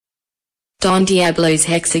Don Diablo's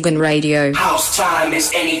Hexagon Radio. House time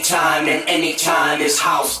is anytime, and anytime is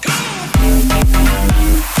house.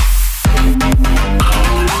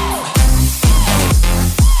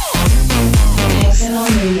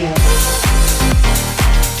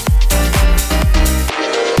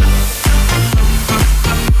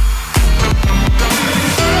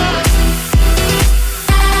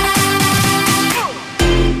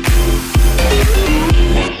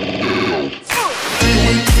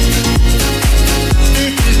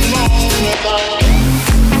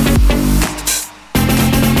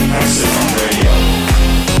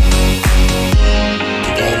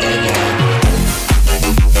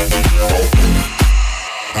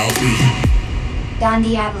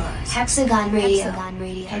 Hexagon Radio. Don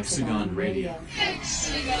Diablo's Hexagon Radio.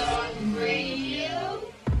 Hexagon Radio.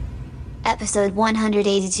 Episode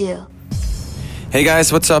 182. Hey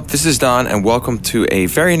guys, what's up? This is Don, and welcome to a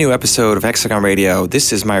very new episode of Hexagon Radio.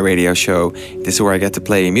 This is my radio show. This is where I get to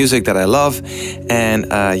play music that I love.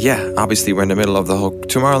 And obviously we're in the middle of the whole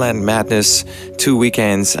Tomorrowland madness, 2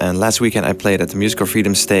 weekends. And last weekend I played at the Musical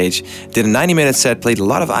Freedom stage. Did a 90-minute set, played a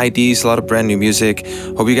lot of IDs, a lot of brand new music.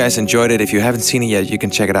 Hope you guys enjoyed it. If you haven't seen it yet, you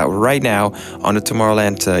can check it out right now on the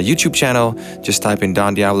Tomorrowland YouTube channel. Just type in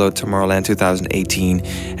Don Diablo Tomorrowland 2018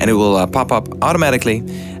 and it will pop up automatically.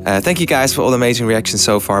 Thank you guys for all the amazing reactions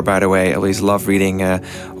so far, by the way. I always love reading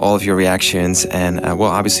all of your reactions. And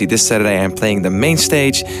obviously this Saturday I'm playing the main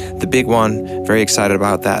stage, the big one. Very excited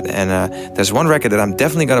about that. And there's one record that I'm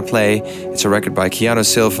definitely going to play. It's a record by Keanu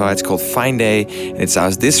Silva. It's called Fine Day. And it's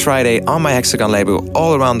out this Friday on my Hexagon label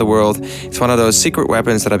all around the world. It's one of those secret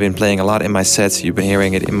weapons that I've been playing a lot in my sets. You've been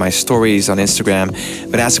hearing it in my stories on Instagram.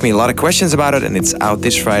 Been asking me a lot of questions about it. And it's out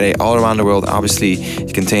this Friday all around the world. Obviously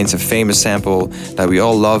it contains a famous sample that we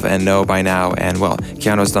all love and know by now. And well,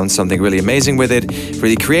 Keanu's done something really amazing with it,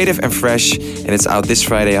 really creative and fresh, and it's out this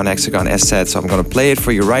Friday on Hexagon SZ. So I'm gonna play it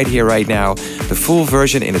for you right here, right now, the full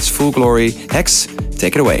version in its full glory. Hex,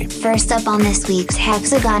 take it away. First up on this week's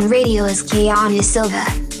Hexagon Radio is Keanu Silva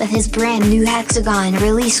with his brand new Hexagon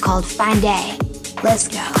release called Fine Day. Let's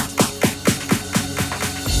go.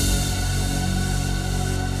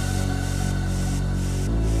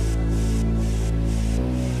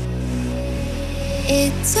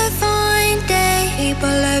 It's a fine day, people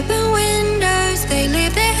open windows, they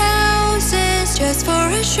leave their houses just for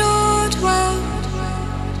a short while.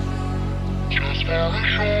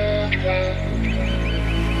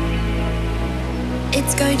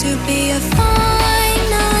 It's going to be a fine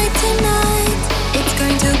night tonight. It's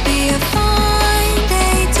going to be a fine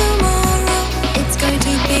day tomorrow. It's going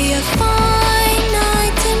to be a fine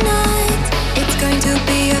night tonight. It's going to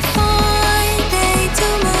be a fine day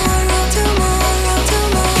tomorrow.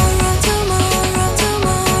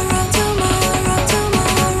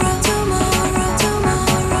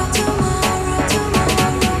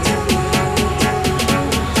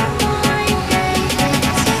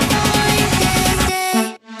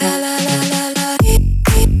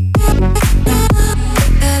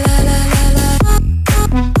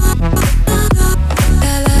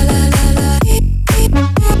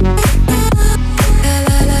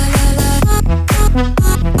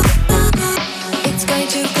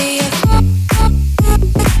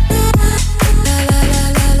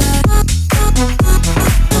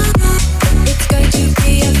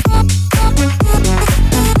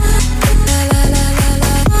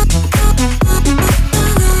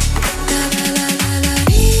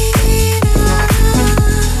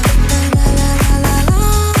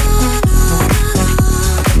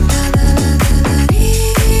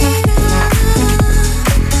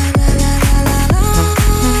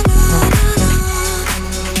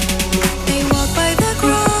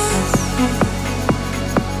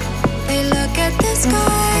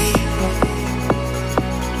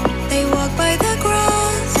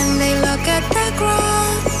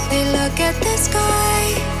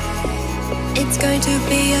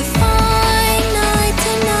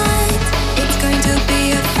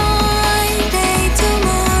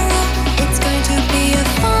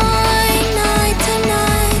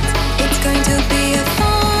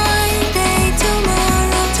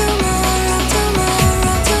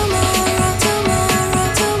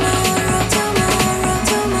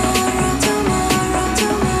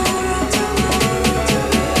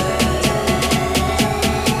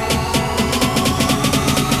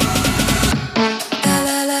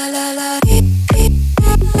 La la la la.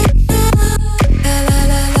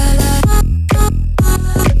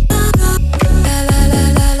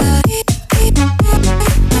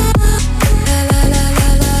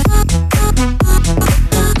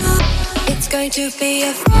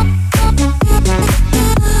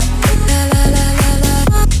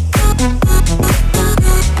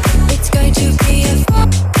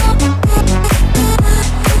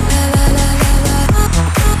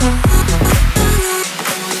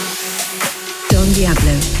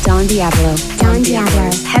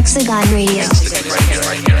 Hexagon Radio.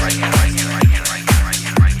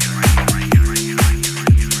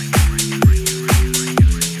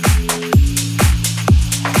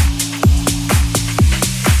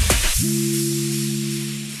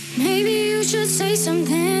 Maybe you should say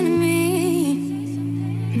something to me.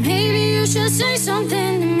 Maybe you should say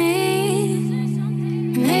something to me.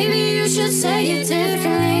 Maybe you should say it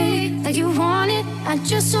differently, like you want it. I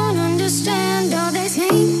just don't understand all this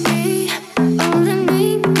maybe, all the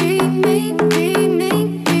maybe, maybe,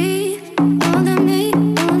 maybe, all the maybe,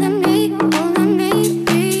 all the maybe, all the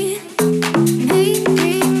maybe, maybe,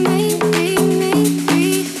 maybe,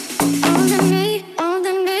 maybe, all the maybe, all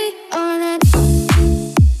the maybe, all that.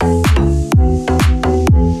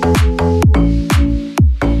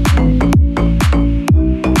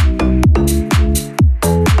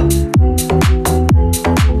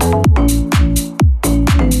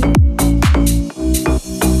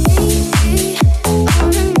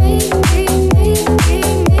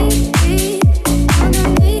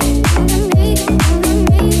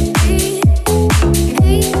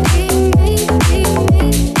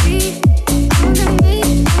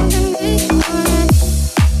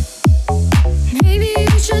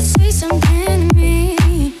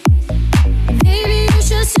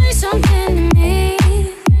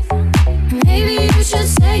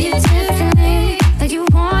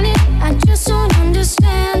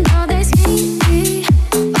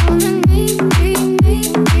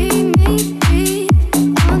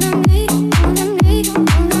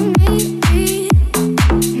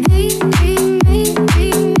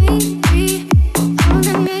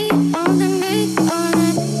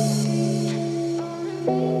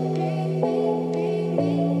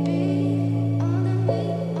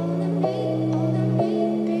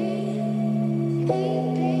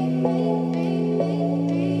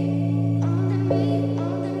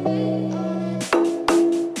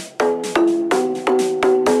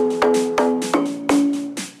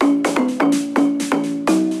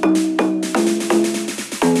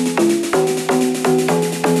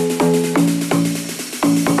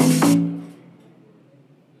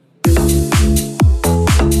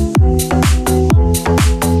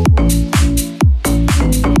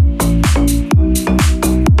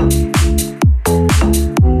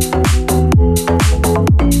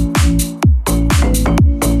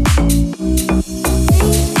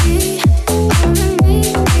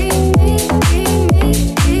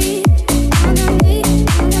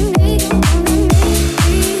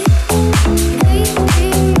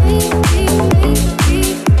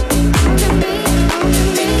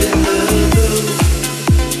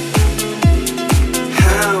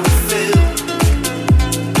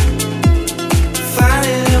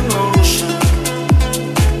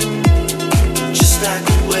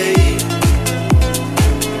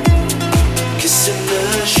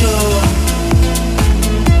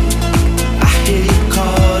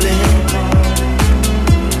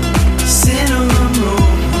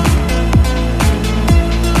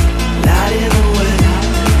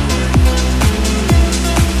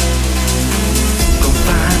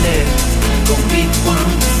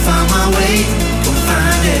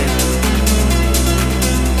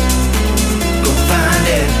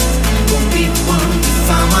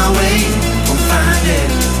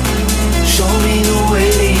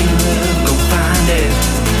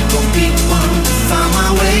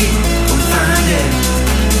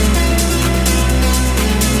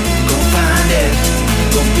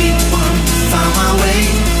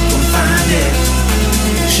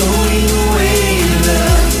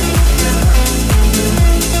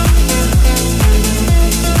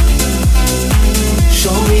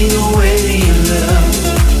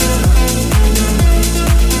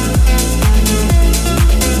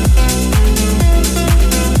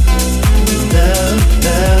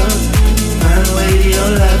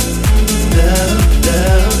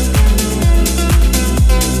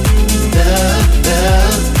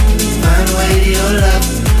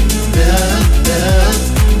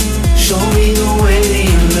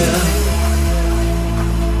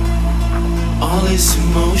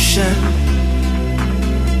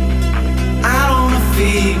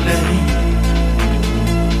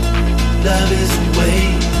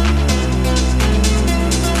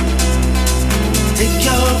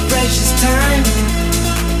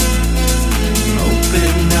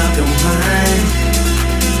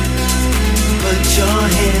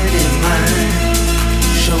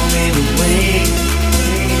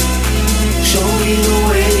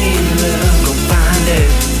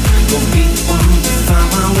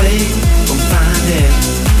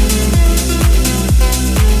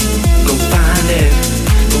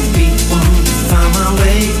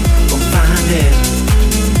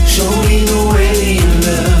 Show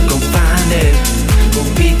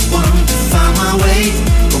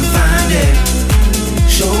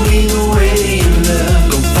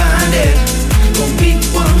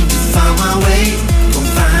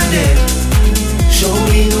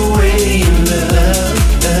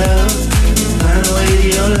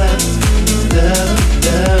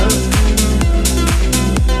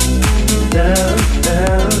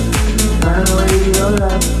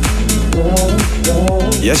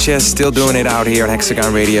Sanchez still doing it out here on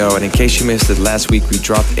Hexagon Radio. And in case you missed it, last week we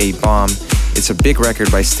dropped a bomb. It's a big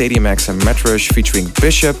record by Stadium X and Metrush featuring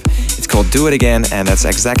Bishop. It's called Do It Again, and that's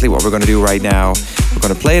exactly what we're going to do right now. We're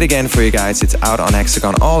going to play it again for you guys. It's out on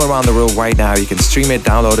Hexagon all around the world right now. You can stream it,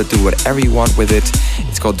 download it, do whatever you want with it.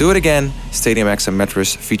 It's called Do It Again, Stadium X and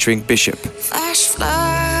Metrush featuring Bishop. Flash flood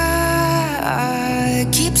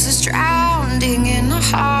keeps us drowning in our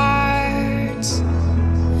hearts.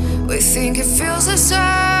 We think it fills us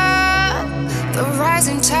up. The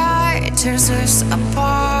rising tide tears us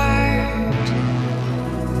apart.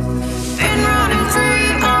 Been running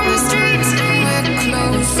free on the streets and we're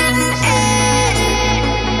closing in.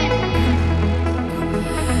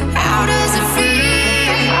 How does it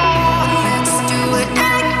feel? Let's do it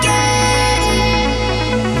again.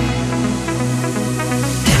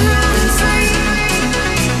 Been running free,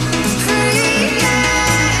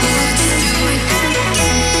 yeah. Let's do it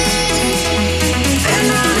again. Been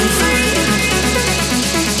running free, yeah.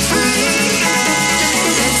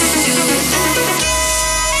 Let's do it again.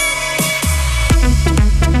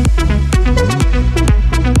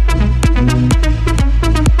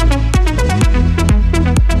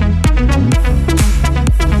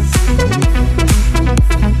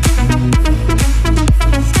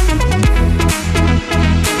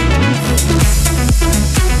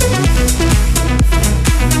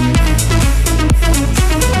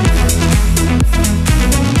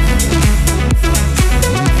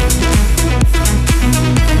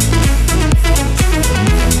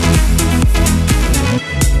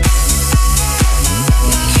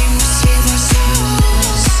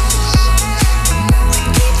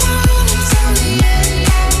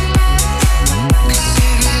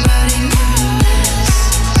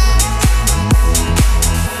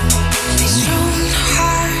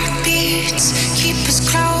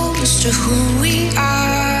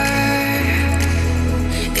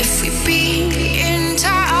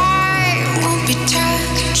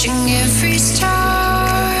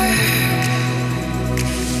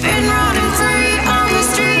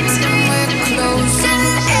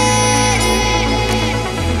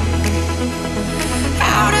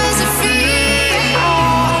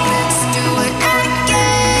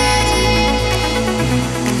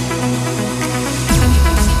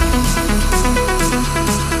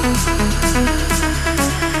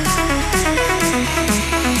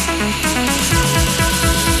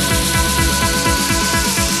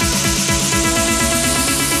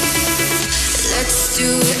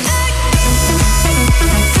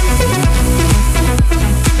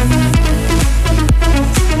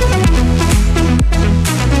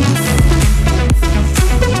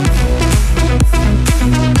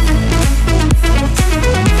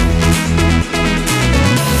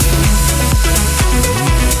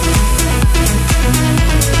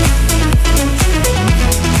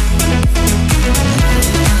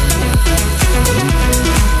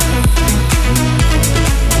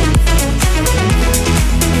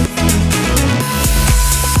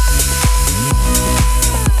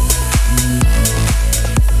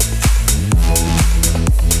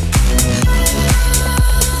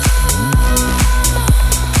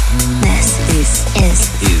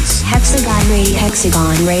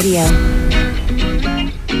 Hexagon Radio.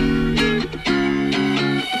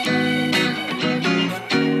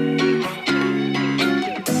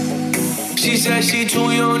 She said she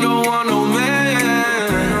too young, don't want no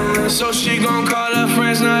man. So she gon' call her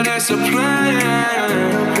friends, now that's a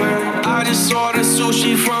plan. I just ordered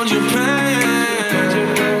sushi from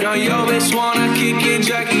Japan. Now yo bitch wanna kick it,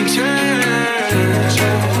 Jackie Chan.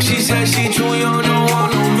 She said she too young, don't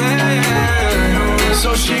want no man.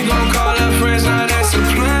 So she gon' call her friends, now that's a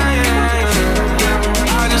plan.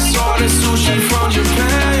 I just ordered sushi from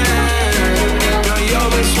Japan. Now yo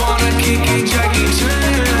bitch wanna kick it, Jackie Chan.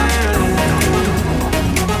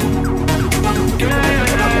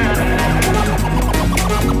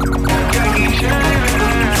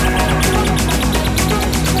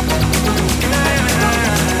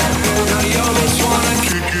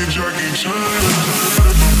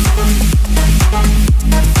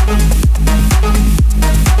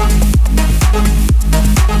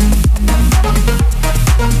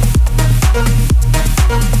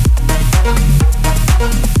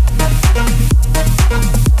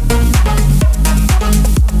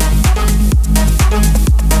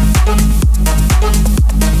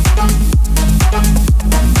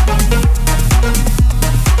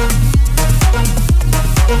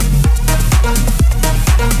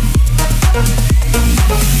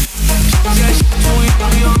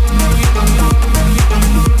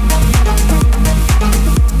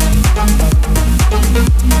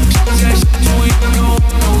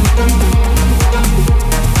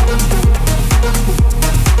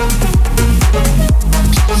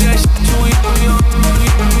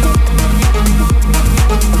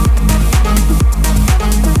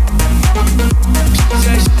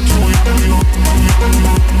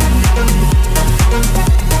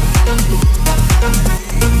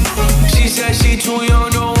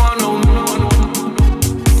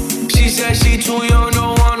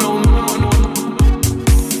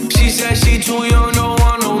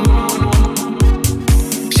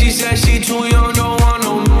 said she too young, don't want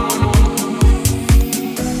no.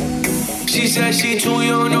 She said she too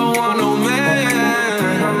young, don't want no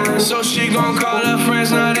man. So she gon' call her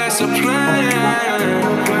friends, now that's a plan.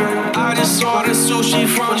 I just ordered sushi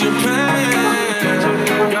from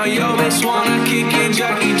Japan. Now yo bitch wanna kick it,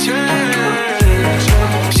 Jackie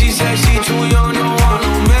Chan. She said she too young, don't want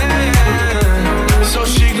no man. So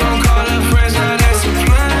she gon' call her friends, now that's a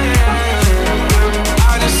plan.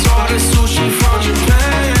 I just ordered sushi from Japan.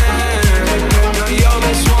 Now yo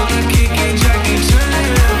bitch wanna kick it, Jackie Chan.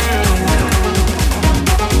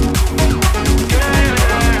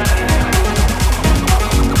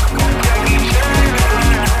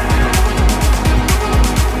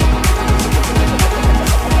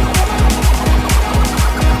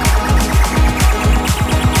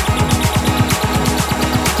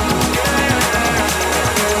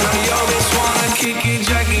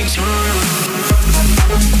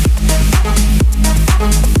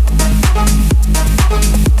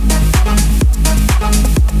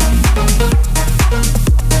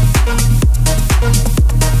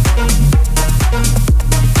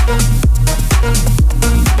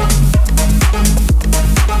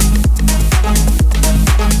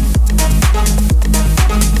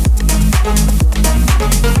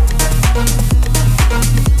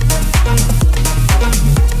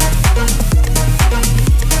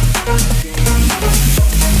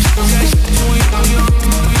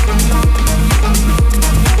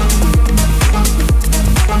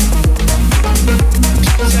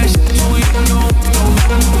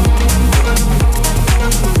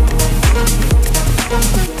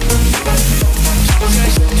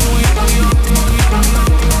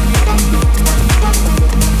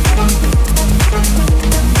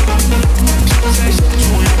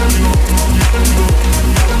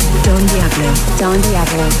 Don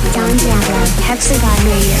Diablo, Hexagon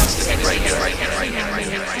Radio.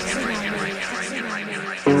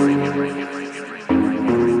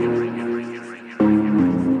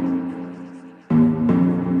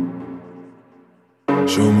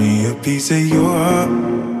 Show me a piece of your heart.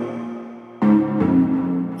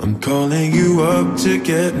 I'm calling you up to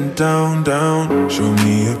getting down, down. Show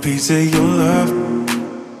me a piece of your love.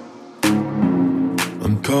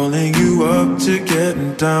 I'm calling you up to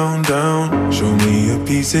getting down, down. Show me a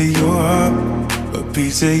piece of your heart, a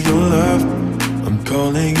piece of your love. I'm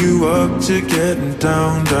calling you up to getting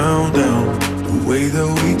down, down, down. The way that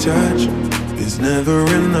we touch is never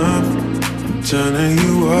enough. I'm turning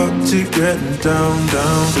you up to getting down,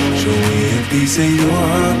 down. Show me a piece of your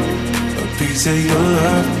heart, a piece of your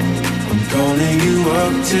love. I'm calling you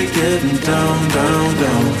up to getting down, down,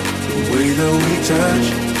 down. The way that we touch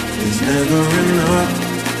is never enough.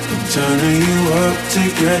 I'm turning you up to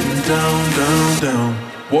getting down, down, down.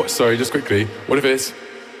 What? Sorry, just quickly. What if it's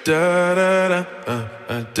da da da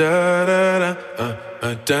da da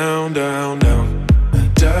da down, down, down.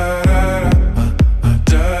 Da da da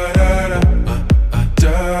da da da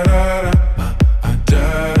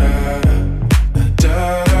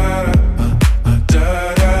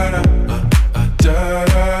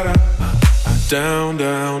down,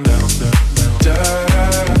 down, down, down.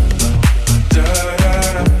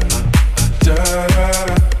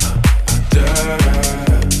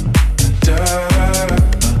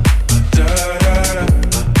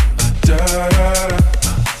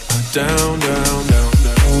 Down, down, down,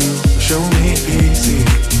 down. Show me easy,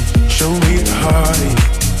 show me the heartache.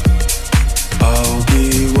 I'll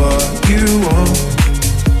be what you want,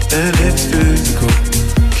 and it's physical.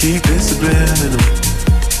 Keep it subliminal.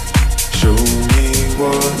 Show me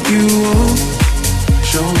what you want.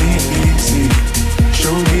 Show me easy,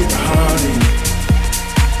 show me the heartache.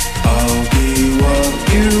 I'll be what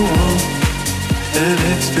you want, and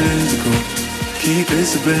it's physical. Keep it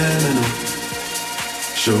subliminal.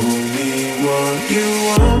 Show me what you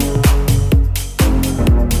want.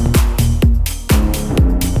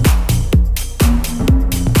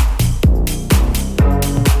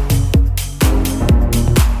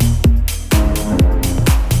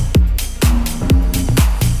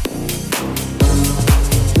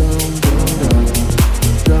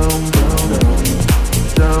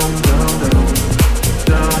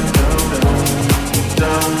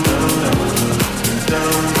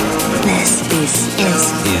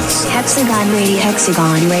 Hexagon Radio.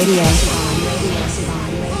 Hexagon Radio.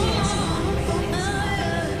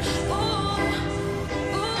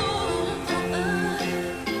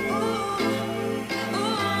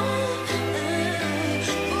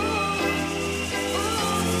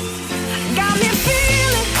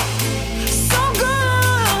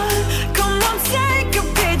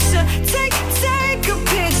 Take a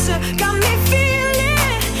picture, got me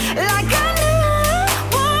feeling like I knew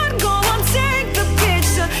what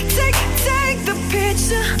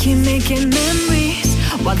Keep making memories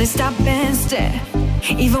while they stop and stare.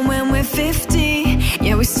 Even when we're 50,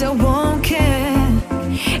 yeah, we still won't care.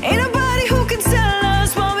 Ain't nobody who can tell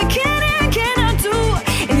us what we can and cannot do.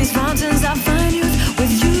 In these mountains I find youth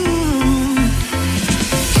with you.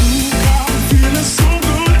 Got me feeling so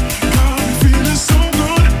good, got me feeling so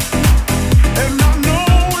good. And I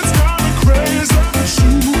know it's kinda crazy, but you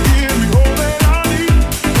give me all that I need.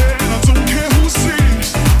 And I don't care who sees,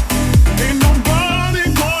 ain't nobody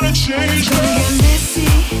gonna change me. Gonna get messy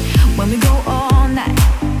when we go all night.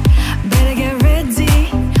 Better get ready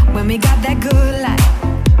when we got that good life.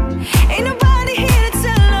 Ain't nobody here to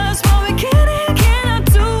tell us what we can and cannot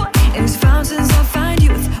do. In these fountains I find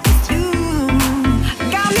youth with you.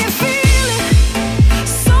 Got me feeling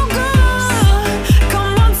so good.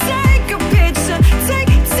 Come on, take a picture, take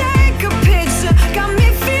a picture. Got me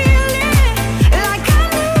feeling like I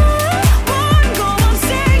knew one. Go on,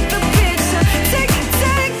 take the picture, take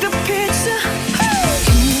the picture.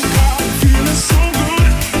 Got me feeling so good,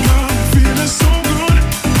 got me feeling so good.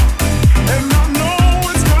 And I know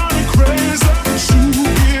it's kinda crazy, but you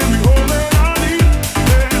give me all that I need.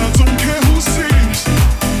 And I don't care who sees,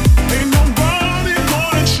 ain't nobody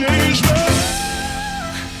gonna change me.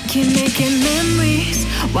 Keep making memories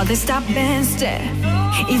while they stop and stare.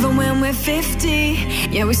 Even when we're 50,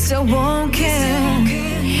 yeah, we still won't care.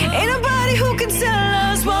 Ain't nobody who can tell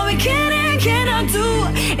us what we can and cannot do.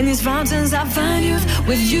 In these fountains I find youth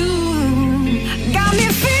with you. Got me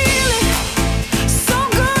feeling so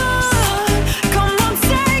good. Come on,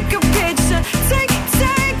 take a picture, take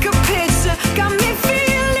a picture. Got me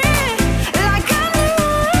feeling like I knew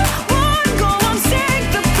one. Go on, take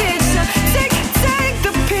the picture, take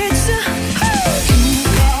the picture.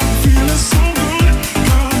 Got me feeling so good,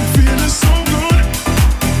 got me feeling so good.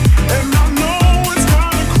 And I know it's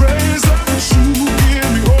kinda crazy, but you give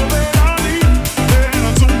me all that I need. And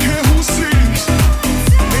I don't care who sees,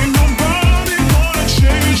 ain't nobody gonna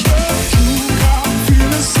change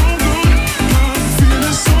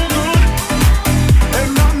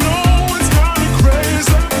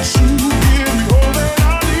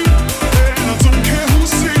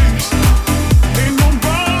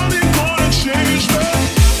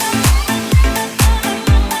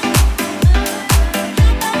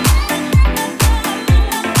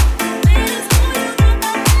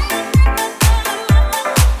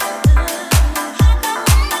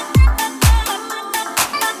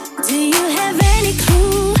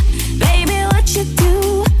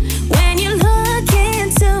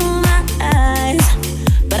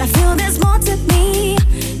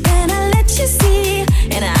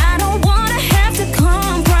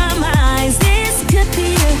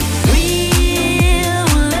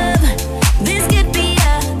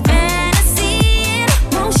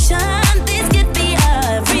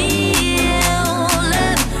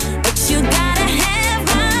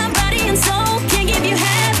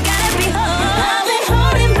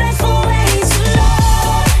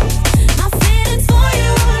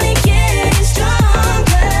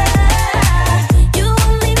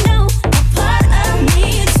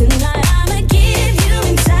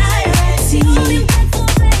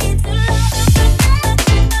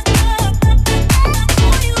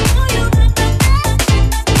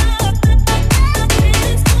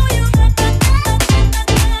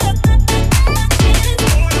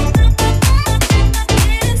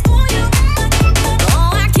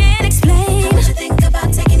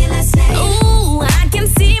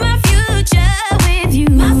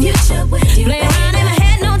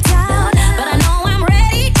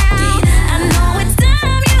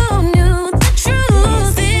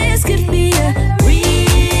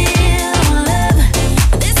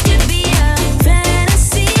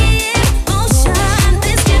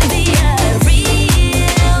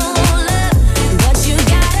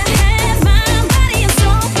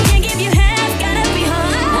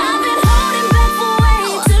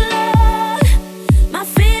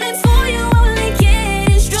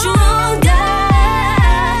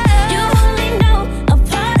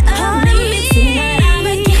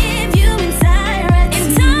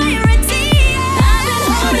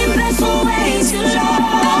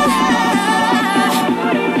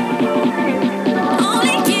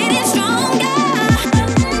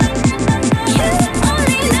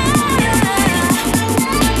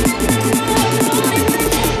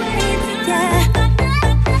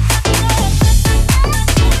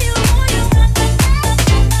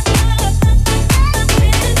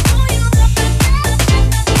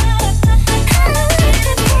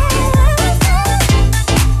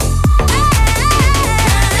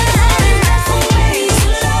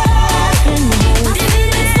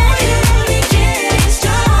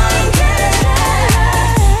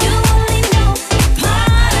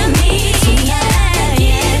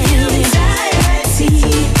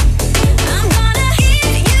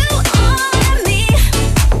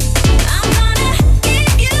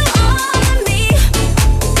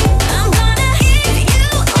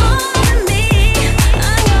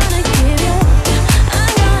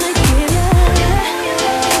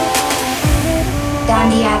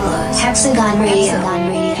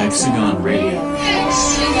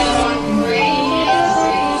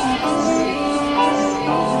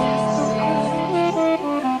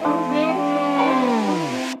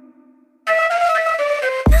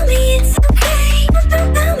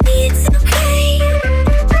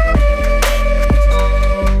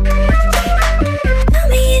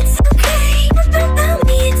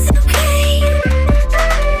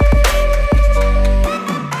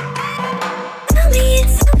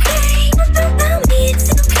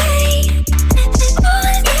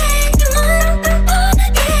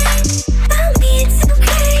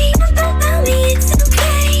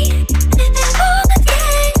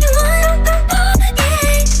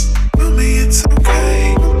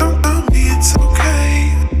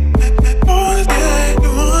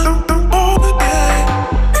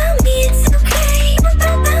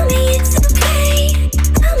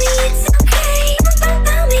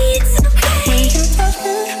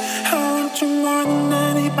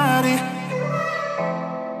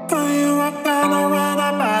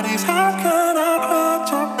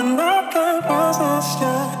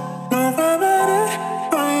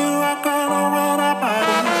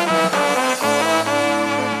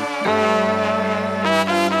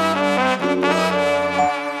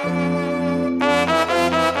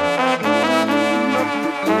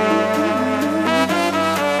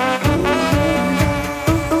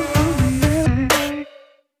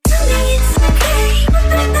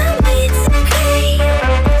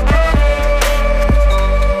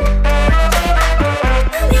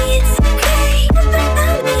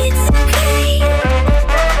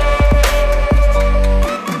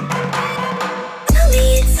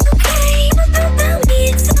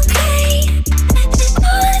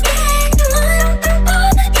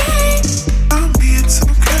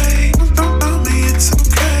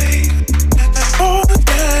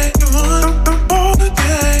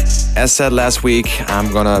As said last week,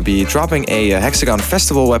 I'm gonna be dropping a Hexagon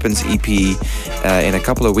Festival Weapons EP in a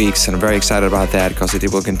couple of weeks, and I'm very excited about that because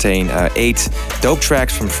it will contain 8 dope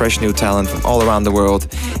tracks from fresh new talent from all around the world,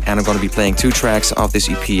 and I'm gonna be playing 2 tracks of this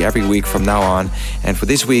EP every week from now on. And for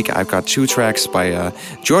this week, I've got 2 tracks by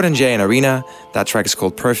Jordan J and Arena. That track is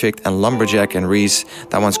called Perfect, and Lumberjack and Reese.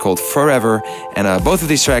 That one's called Forever. And both of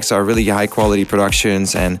these tracks are really high quality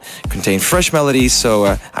productions and contain fresh melodies.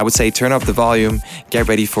 So I would say turn up the volume, get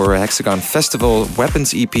ready for a Hexagon Festival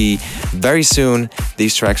Weapons EP very soon.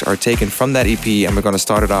 These tracks are taken from that EP, and we're gonna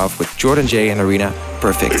start it off with Jordan J and Arena,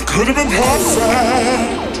 Perfect. It could have been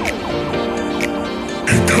perfect.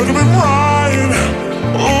 It could have been right.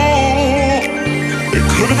 Oh, it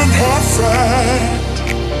could have been perfect.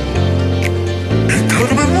 It could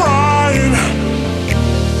have been right.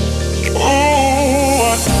 Oh,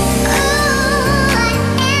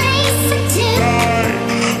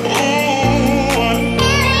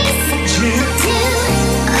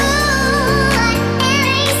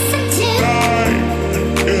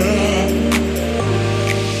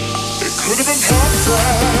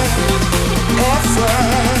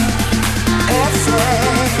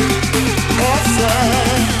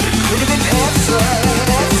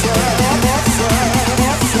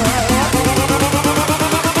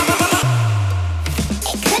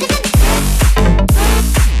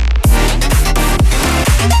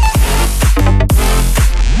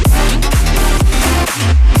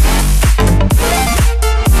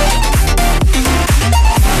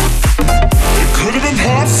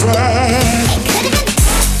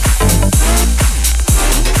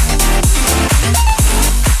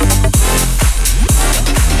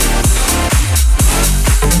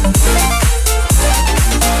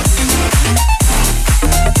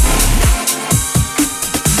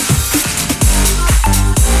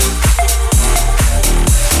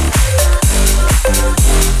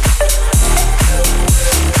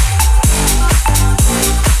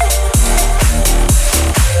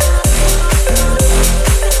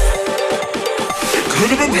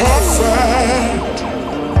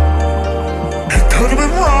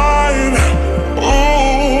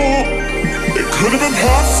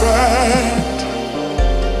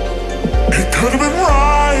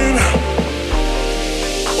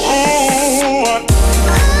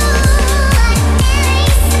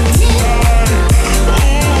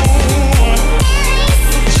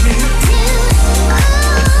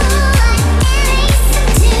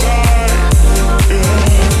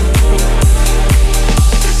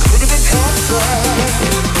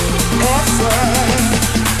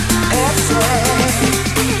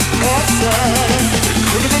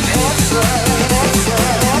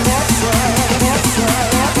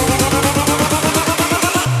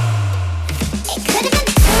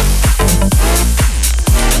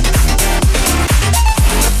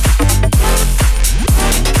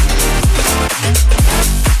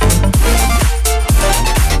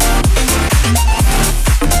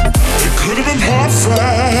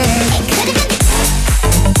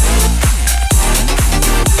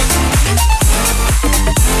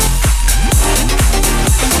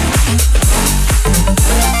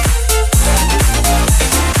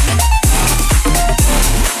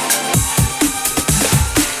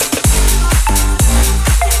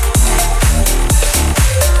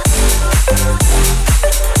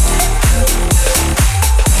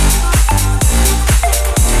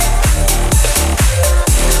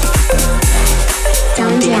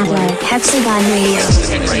 Hexagon Radio.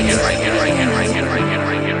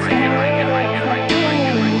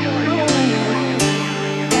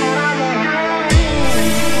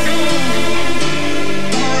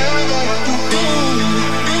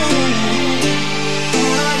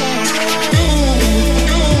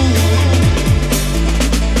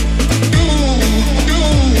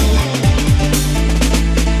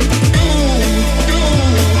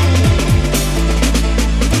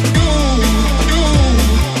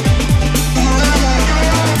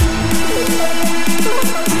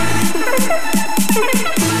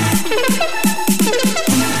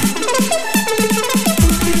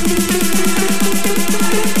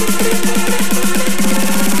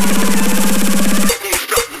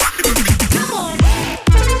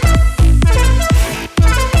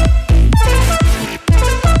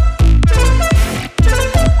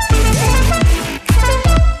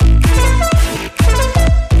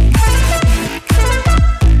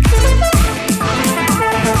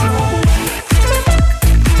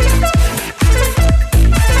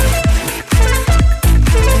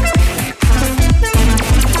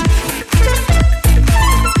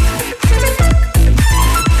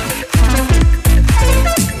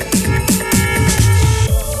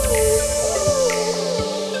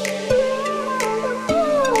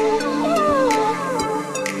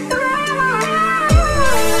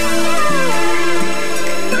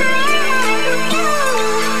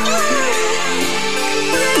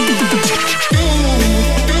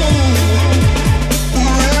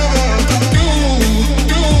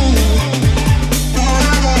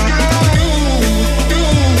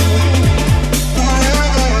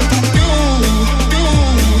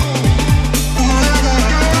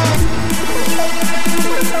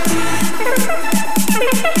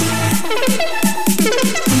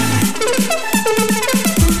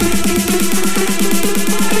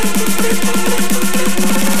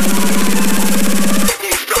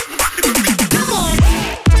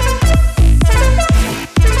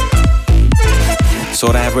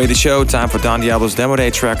 Also, to halfway the show, time for Don Diablo's Demo Day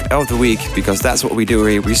track of the week, because that's what we do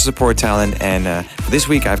here. We support talent, and this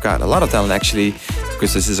week I've got a lot of talent actually,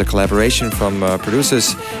 because this is a collaboration from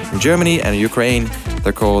producers from Germany and Ukraine.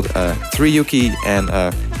 They're called Three Yuki and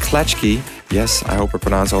Klachki. Yes, I hope I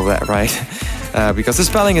pronounced all that right. Because the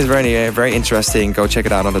spelling is very interesting. Go check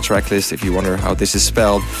it out on the track list if you wonder how this is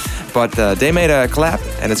spelled. But they made a collab,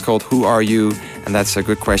 and it's called Who Are You? And that's a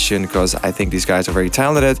good question, because I think these guys are very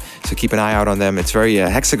talented, so keep an eye out on them. It's very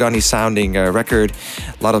hexagony sounding record,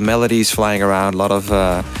 a lot of melodies flying around, a lot of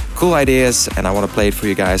cool ideas, and I want to play it for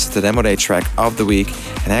you guys, the Demo Day track of the week.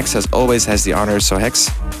 And Hex, as always, has the honors, so Hex,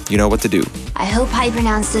 you know what to do. I hope I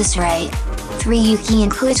pronounced this right. Three Yuki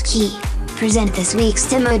and Klitschki present this week's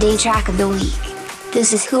Demo Day track of the week.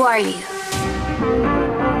 This is Who Are You?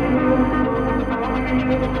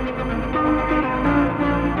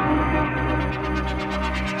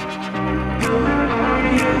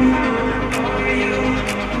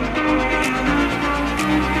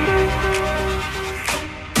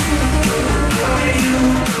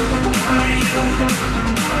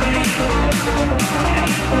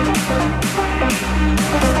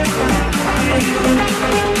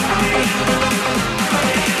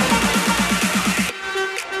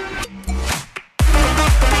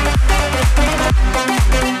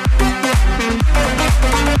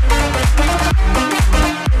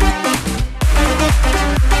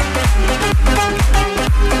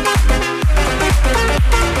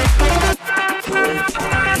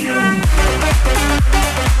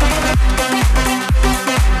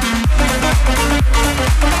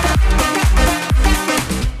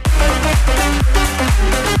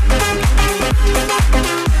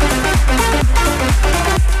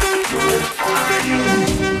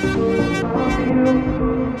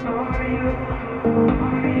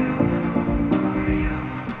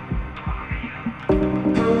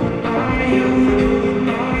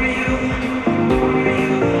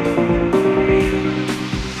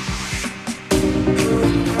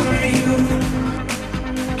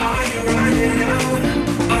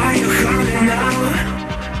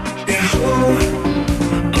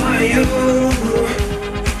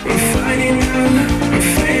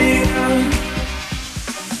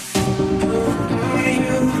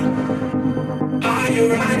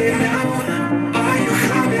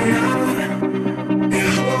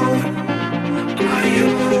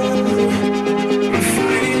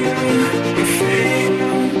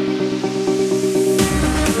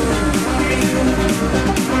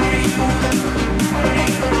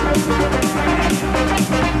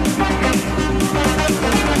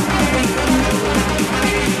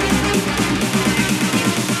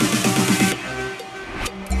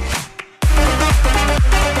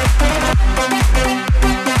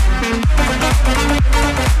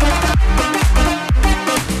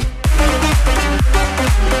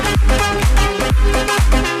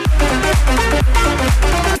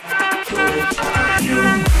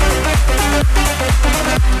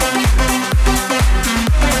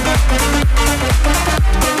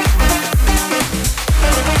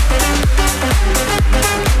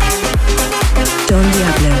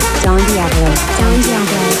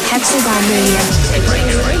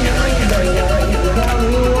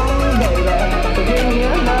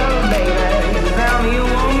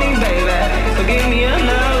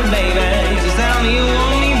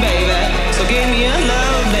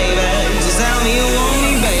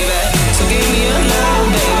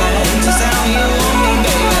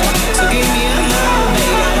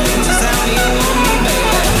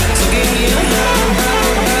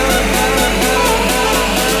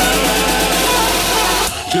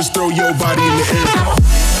 Just throw your body in the air.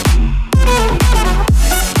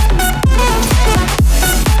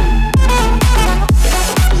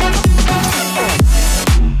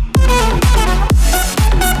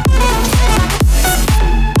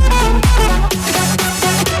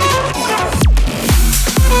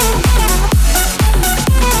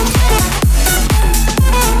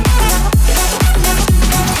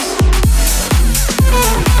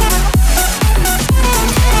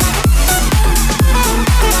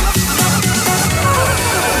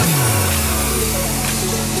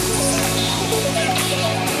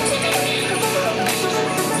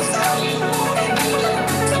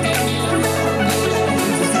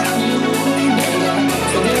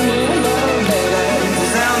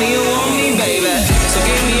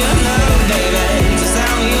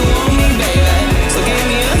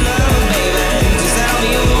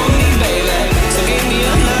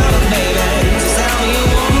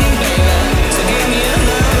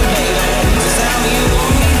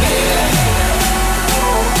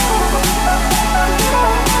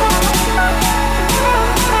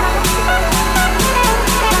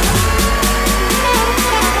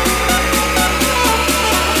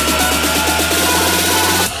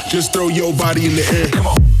 Just throw your body in the air. Come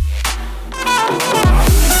on.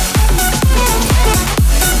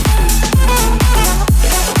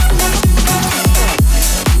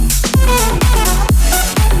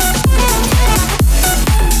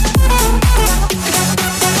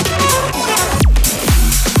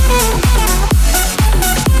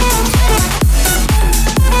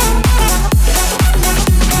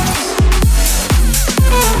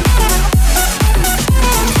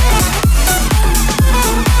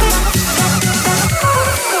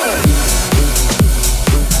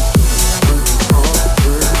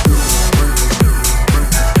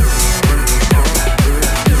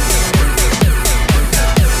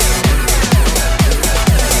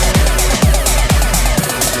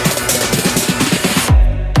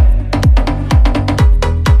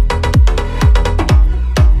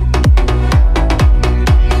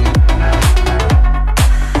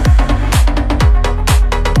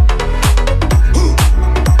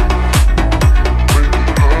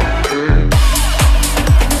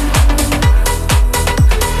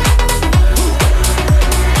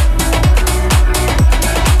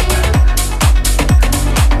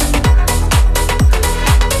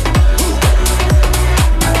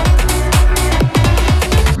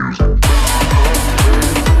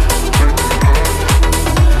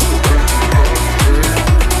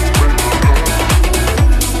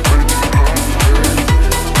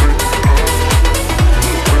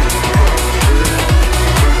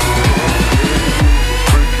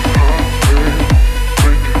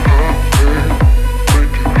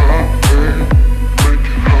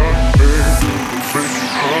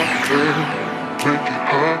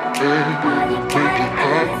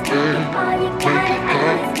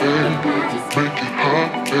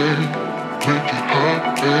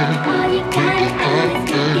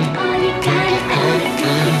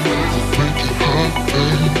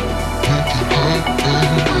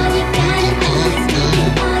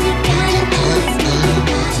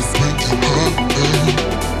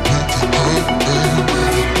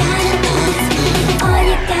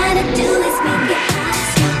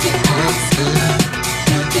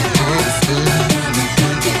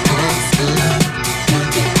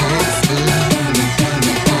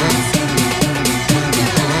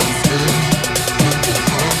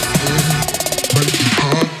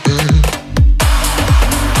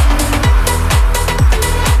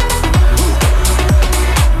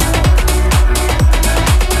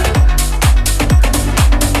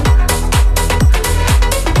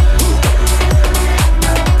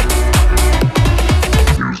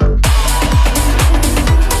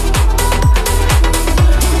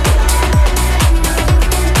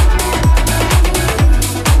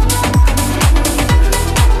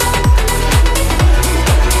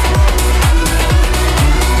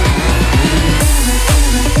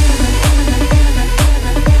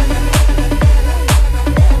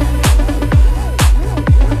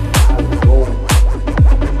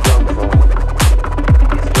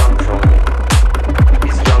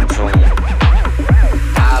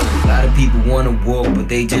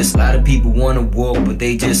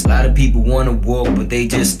 They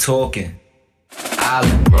just talking.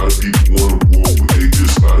 Island. A lot of people wanna walk, but they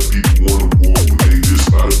just. A lot of people wanna walk, but they just.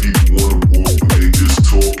 A lot of people wanna walk, but they just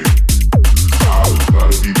talking. Island. A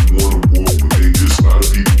lot of people wanna walk, but they just. A lot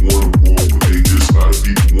of people wanna walk,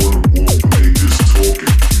 but they just. A lot of people wanna walk, but they just talking.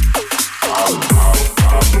 Island. They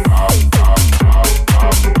just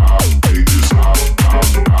talking. A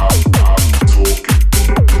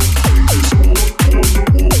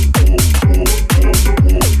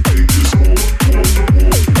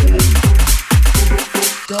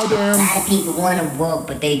lot of people wanna walk,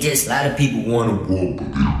 but they just. A lot of people wanna walk,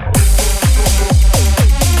 but they.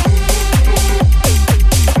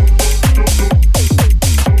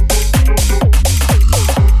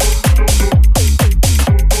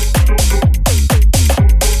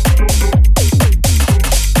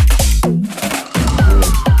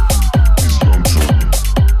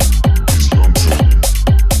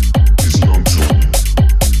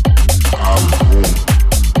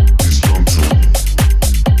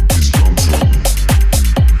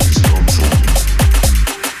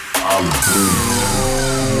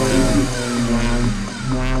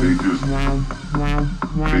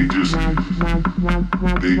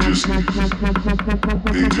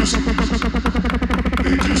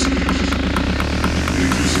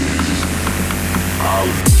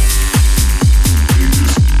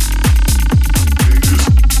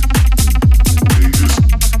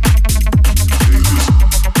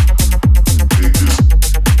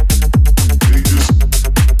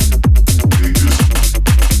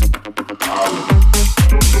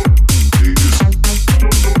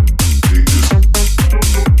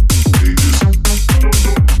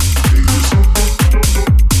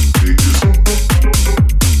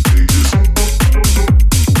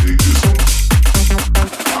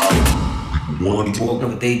 want to walk,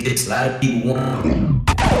 but they just a lot of people want.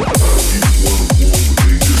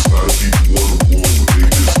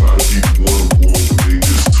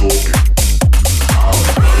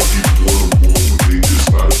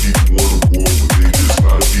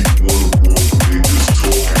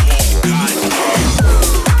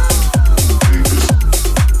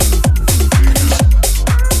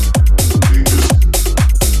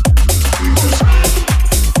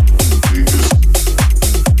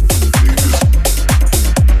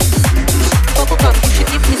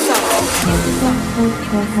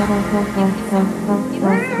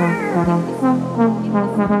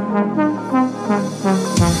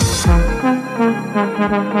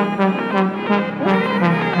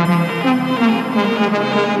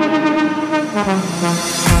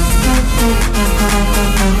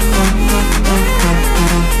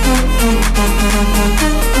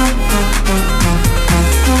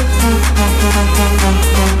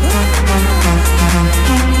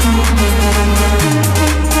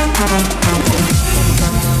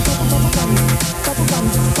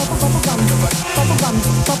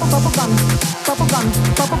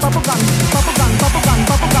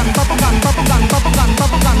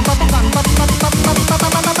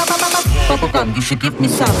 You should give me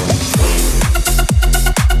some.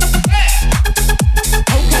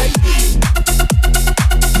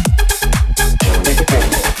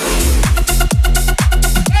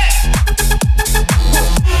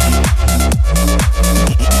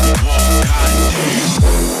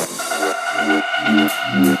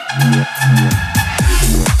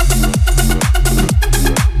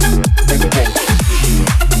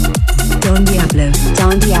 Don Diablo,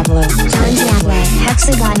 Don Diablo, Don Diablo,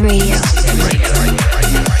 Hexagon Radio.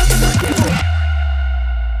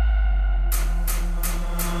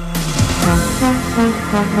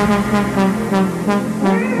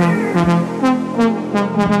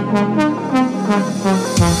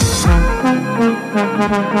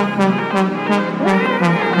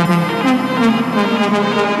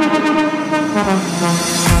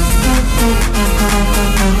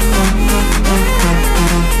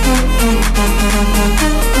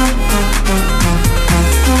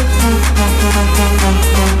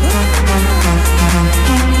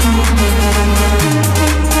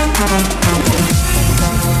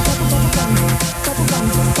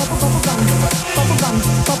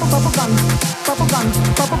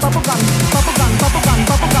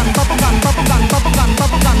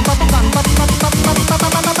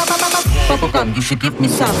 You should give me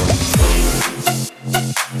some.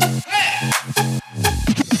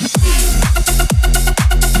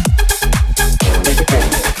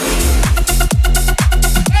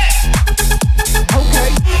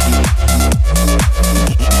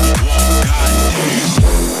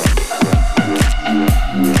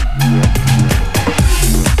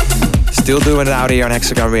 Still doing it out here on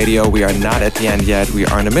Hexagon Radio. We are not at the end yet. We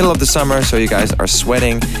are in the middle of the summer, so you guys are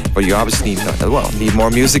sweating, but you obviously need more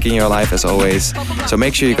music in your life as always. So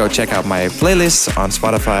make sure you go check out my playlists on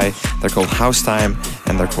Spotify. They're called House Time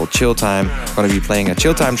and they're called Chill Time. I'm going to be playing a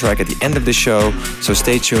Chill Time track at the end of the show, so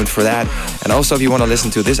stay tuned for that. And also, if you want to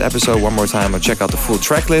listen to this episode one more time or check out the full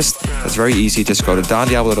track list, that's very easy. Just go to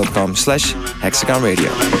dondiablo.com/Hexagon Radio.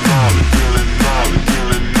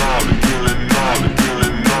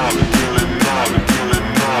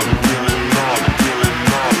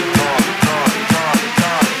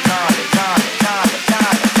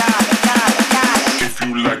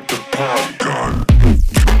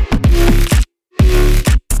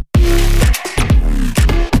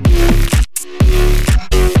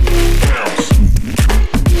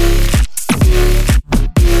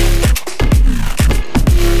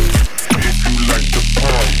 If you like the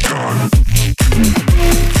party gun.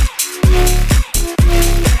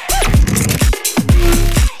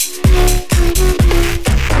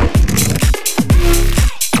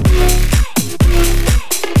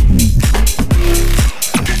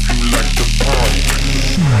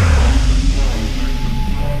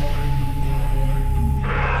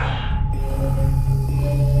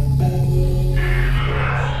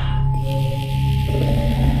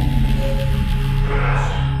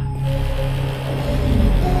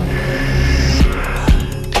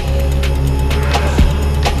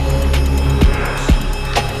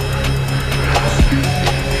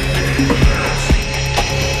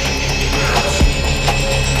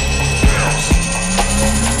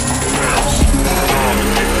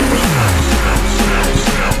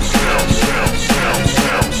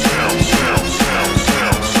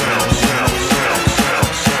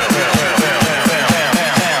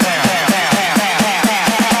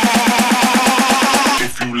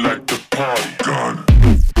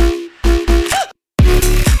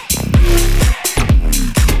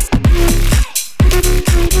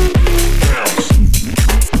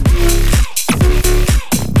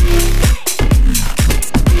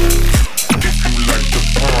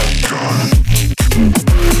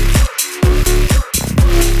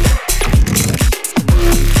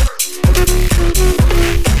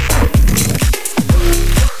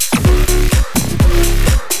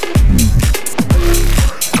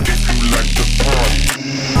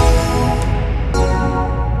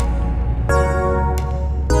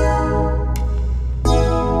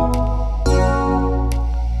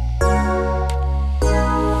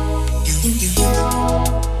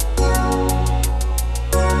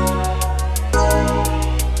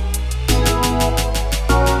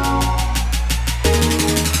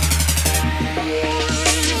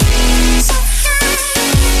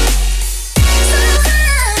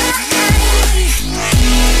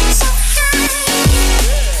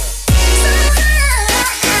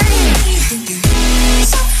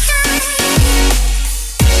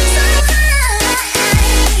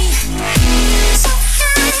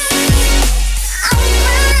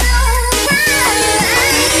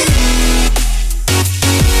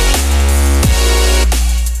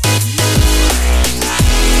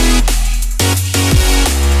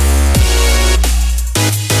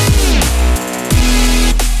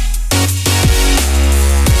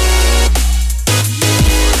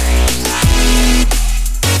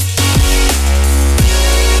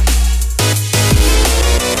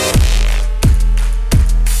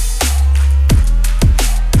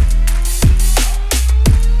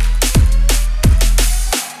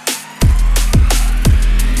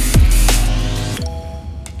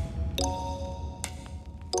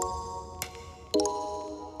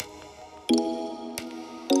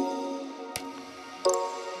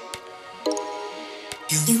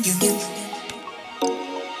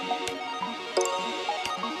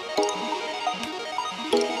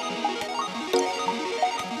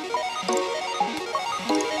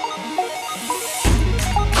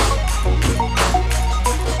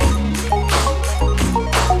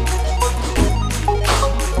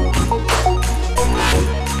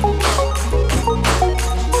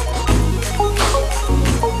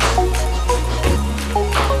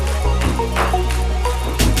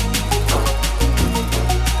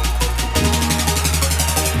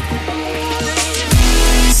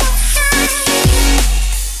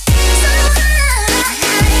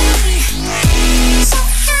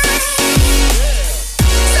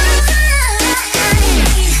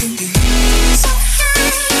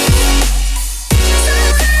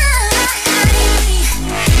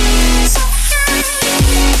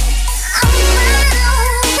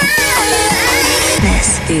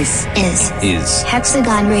 is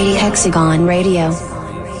Hexagon Radio. Hexagon Radio.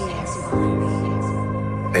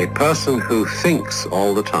 A person who thinks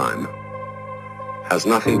all the time has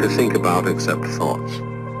nothing to think about except thoughts.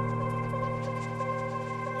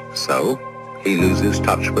 So, he loses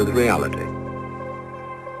touch with reality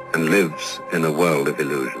and lives in a world of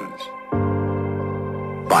illusions.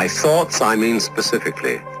 By thoughts, I mean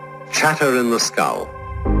specifically chatter in the skull,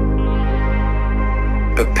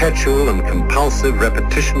 perpetual and compulsive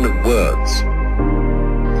repetition of words,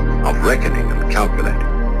 of reckoning and calculating.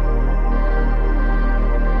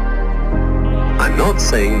 I'm not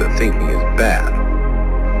saying that thinking is bad.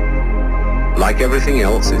 Like everything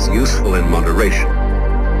else, is useful in moderation.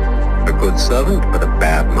 A good servant, but a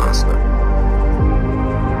bad master.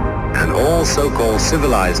 And all so-called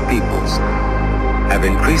civilized peoples have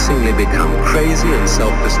increasingly become crazy and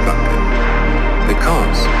self-destructive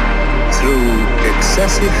because through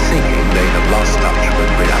excessive thinking they have lost touch with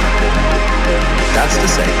reality. That's to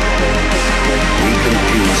say, we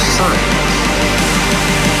confuse science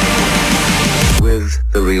with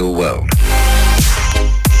the real world.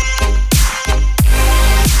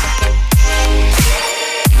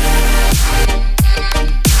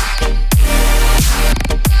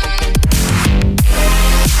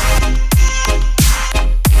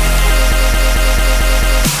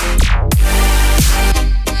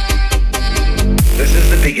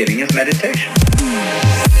 Beginning of meditation.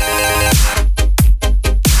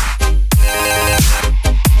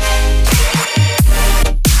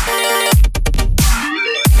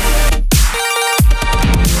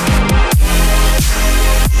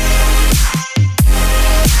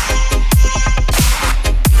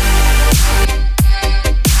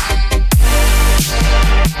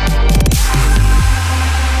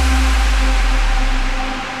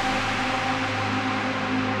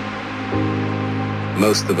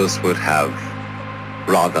 Most of us would have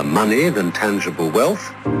rather money than tangible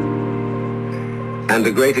wealth, and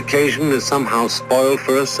a great occasion is somehow spoiled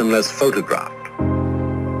for us unless photographed.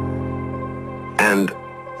 And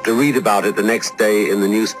to read about it the next day in the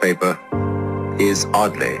newspaper is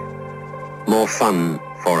oddly more fun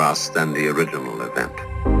for us than the original event.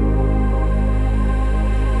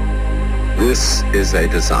 This is a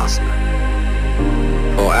disaster.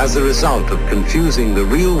 For as a result of confusing the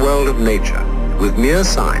real world of nature with mere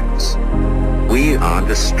signs, we are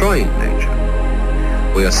destroying nature.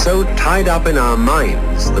 We are so tied up in our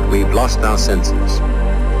minds that we've lost our senses.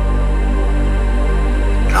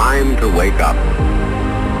 Time to wake up.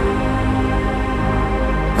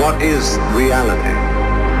 What is reality?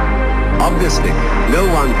 Obviously, no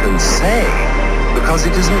one can say because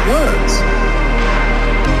it isn't words.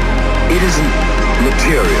 It isn't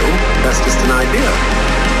material, that's just an idea.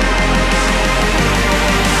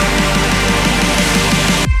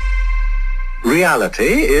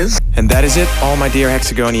 Reality is... And that is it, all my dear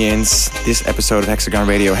Hexagonians. This episode of Hexagon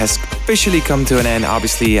Radio has officially come to an end.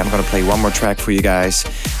 Obviously, I'm going to play one more track for you guys.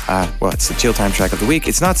 Well, it's the chill time track of the week.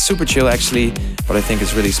 It's not super chill, actually, but I think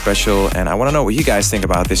it's really special. And I want to know what you guys think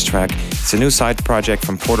about this track. It's a new side project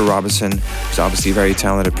from Porter Robinson, who's obviously a very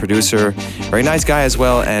talented producer. Very nice guy as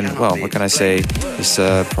well. And, well, what can I say? This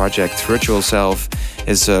project, Virtual Self,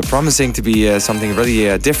 is promising to be something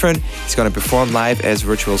really different. He's going to perform live as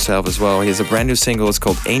Virtual Self as well. He has a brand new single. It's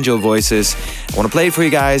called Angel Voices. I want to play it for you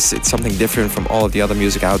guys. It's something different from all of the other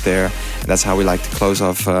music out there. And that's how we like to close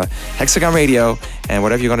off Hexagon Radio. And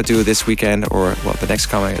whatever you're going to do this weekend or well,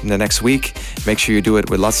 the next week, make sure you do it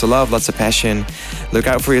with lots of love, lots of passion. Look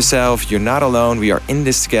out for yourself. You're not alone. We are in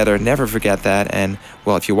this together. Never forget that. And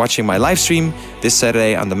well, if you're watching my live stream this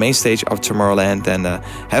Saturday on the main stage of Tomorrowland, then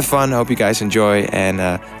have fun. Hope you guys enjoy. And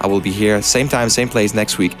I will be here, same time, same place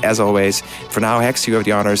next week, as always. For now, Hex, you have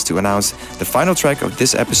the honors to announce the final track of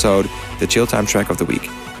this episode, the Chill Time track of the week.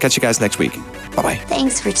 Catch you guys next week. Bye-bye.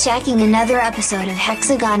 Thanks for checking another episode of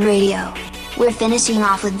Hexagon Radio. We're finishing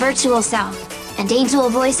off with Virtual Self and Angel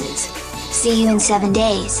Voices. See you in 7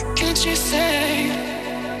 days. Can't you say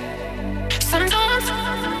sometimes,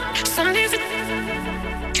 some days,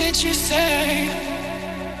 can't you say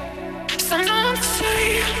sometimes,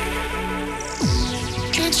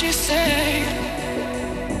 can't you say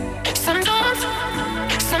sometimes,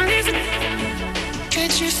 some days,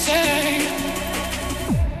 can't you say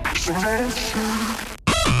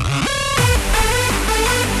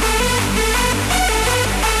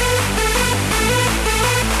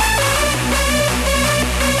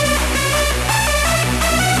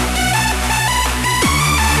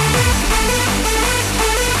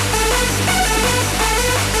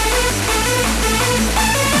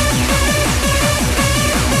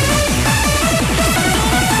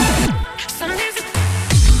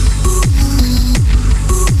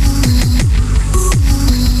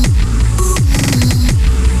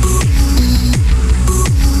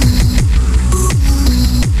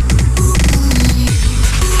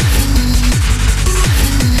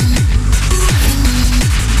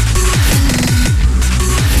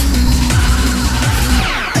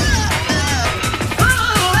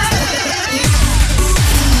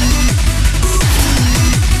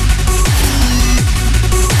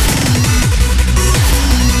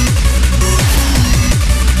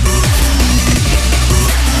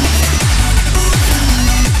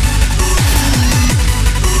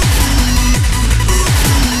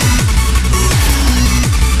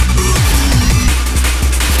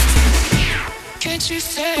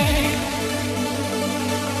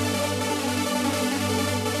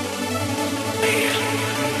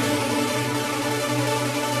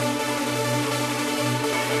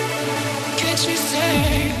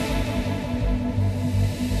say?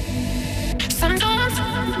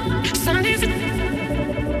 Sometimes, some days,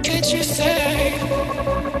 can't you say?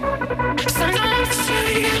 Sometimes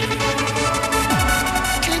say.